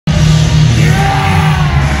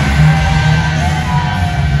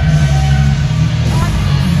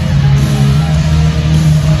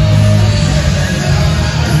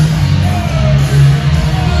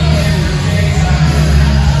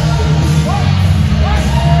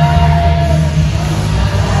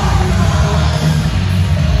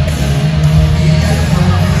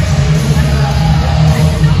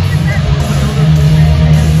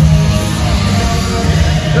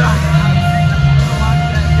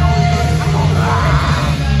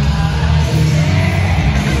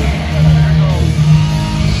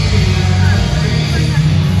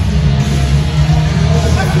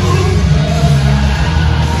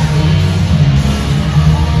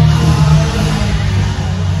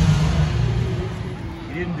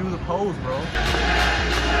toes, bro.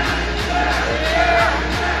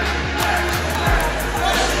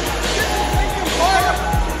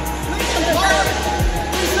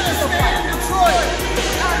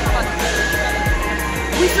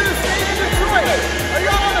 We should have stayed in Detroit. Are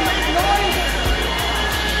y'all gonna make noise?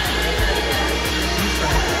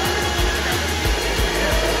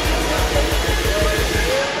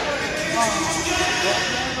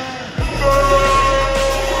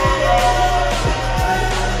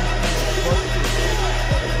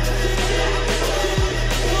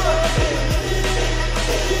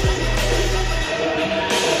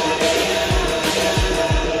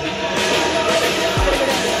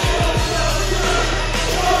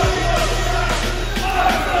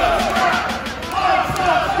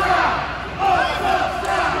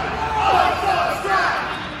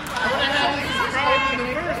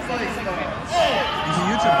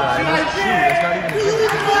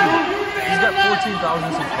 He's got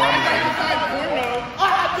 14,000 subscribers.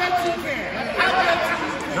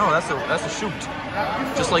 No, that's a shoot.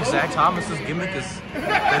 Just like Zach Thomas's gimmick is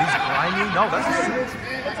that he's grinding. No, that's a shoot.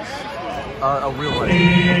 A real life.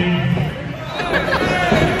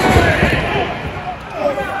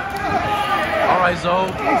 All right,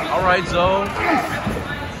 Zoe. All right, Zoe.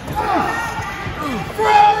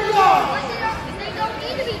 They don't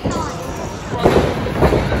need to be taught.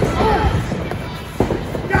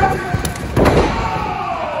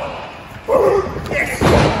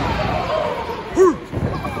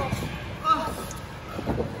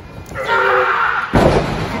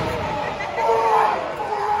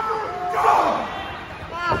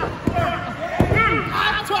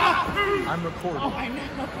 I'm recording. Oh, I know.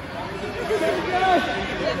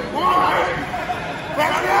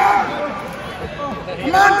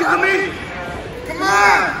 Come on, dummy! Come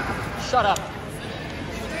on! Shut up.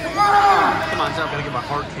 Come on! Come on, Zach. I gotta get my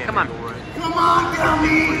heart cam angle right. Come on,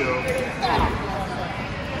 dummy!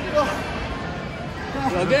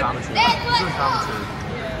 He's doing commentary.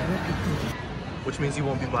 Which means he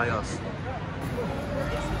won't be by us.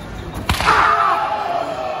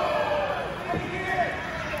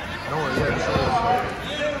 No, yeah, no.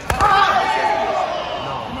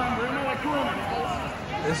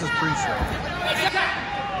 This is pre-show.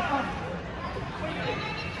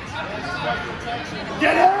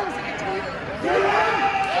 Get him! Get him!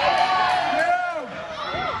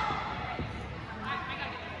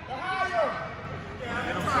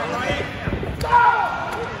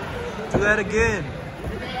 Do that again.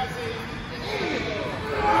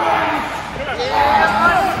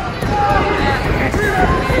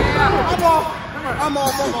 I'm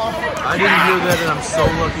off. I didn't hear that, and I'm so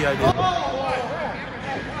lucky I did.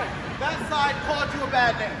 That side called you a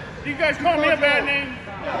bad name. You guys call me a bad name?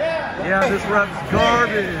 Yeah, this rap's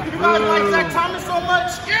garbage. You guys like Zach Thomas so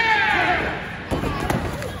much? Yeah!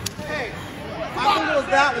 Hey, I think it was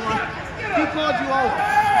that one. He called you over.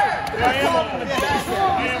 I am old.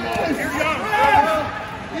 You're young.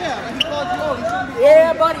 Yeah, he called you over. He shouldn't be.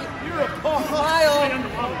 Yeah, buddy. You're a smile.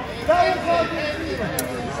 That one called you.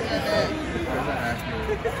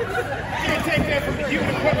 Can't take that from the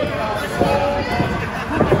human equivalent.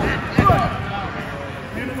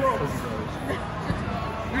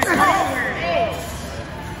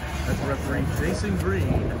 That's referee Jason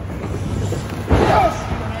Green.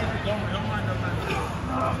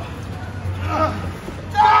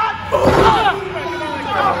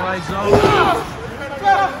 All right, Zoe.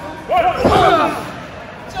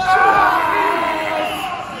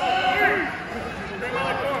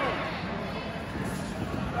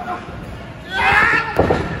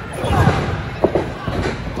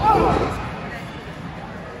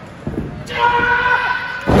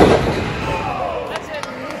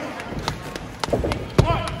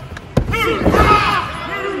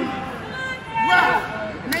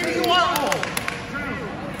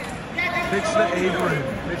 Fix the apron.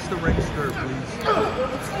 Fix the ring skirt, please.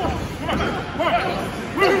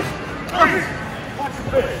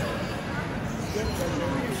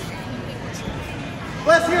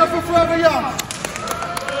 Let's hear it for Forever Young.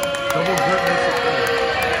 Double grip makes it better.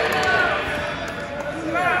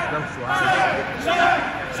 No slide.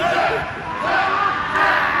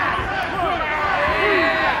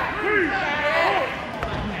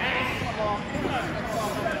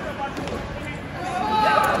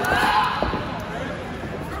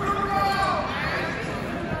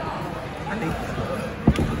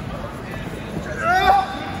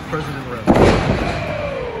 President Rep.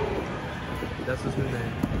 That's his new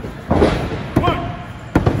name.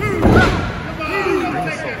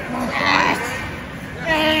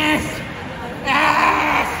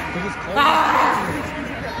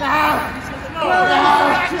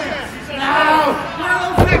 No!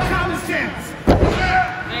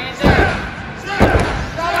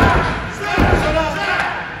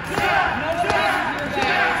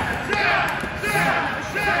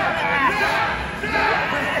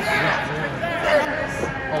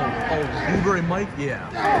 Blueberry Mike, yeah.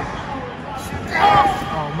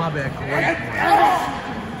 Oh, my bad, great one.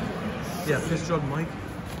 Yeah, Piss Jug Mike.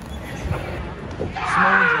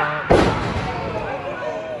 Small drop.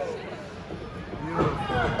 Beautiful.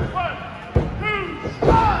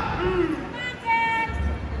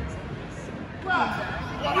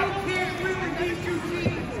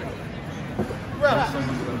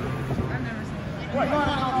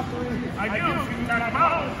 I do.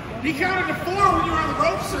 He counted to 4 when you were on the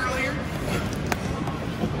ropes earlier.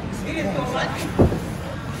 He didn't go much.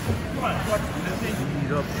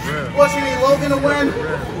 What, you need Logan to win?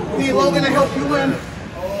 You need Logan to help you win?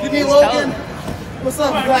 You need Logan? What's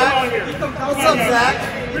up, Zach? What's up, Zach?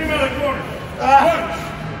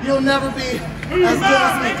 You'll never be as good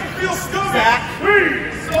as me, Zach.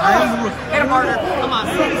 Hit him harder. Come on.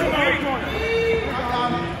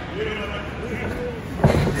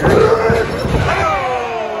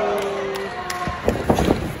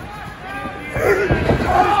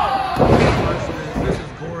 This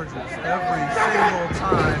is gorgeous. Every single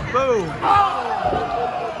time. Boom.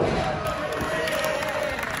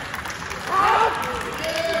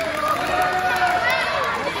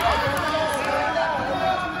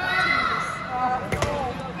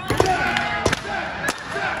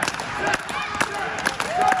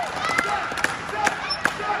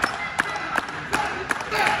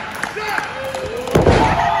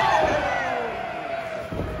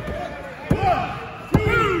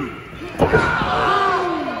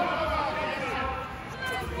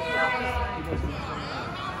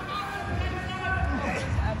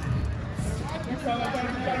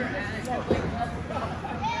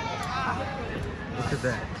 Look at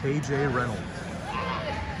that, KJ Reynolds.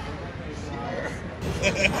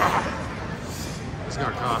 It's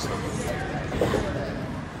gonna cost him.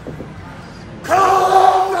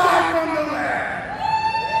 Come back from the land.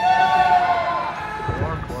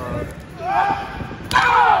 Warm club.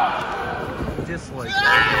 Just like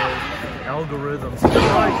algorithm strike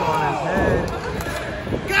on his head.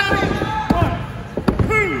 Got it.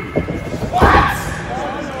 1,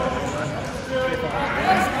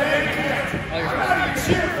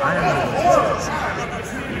 2. I don't know.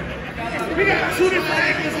 We got 2 different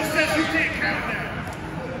angles that says you can't count that.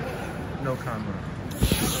 No comment.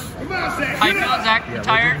 Come on, Zach. How you feeling, Zach? Yeah,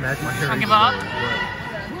 Tired? match my hair Don't give either up? way,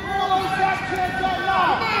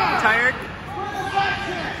 Tired?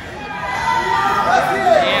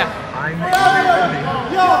 Yeah.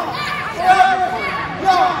 but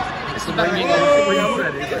I'm It's the better angle.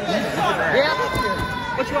 Yeah.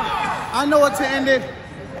 Which one? I know what to end it.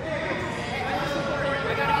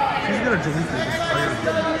 She's gonna delete this entire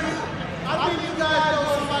video. I think you guys know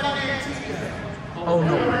somebody named TJ. Oh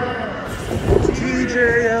no. TJ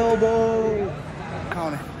elbow.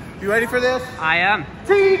 Connor, you ready for this? I am.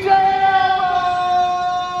 TJ elbow!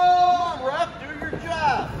 Come on, ref, do your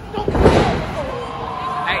job.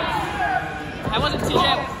 Hey. I wasn't TJ.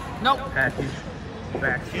 Nope. Package.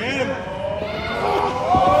 Back.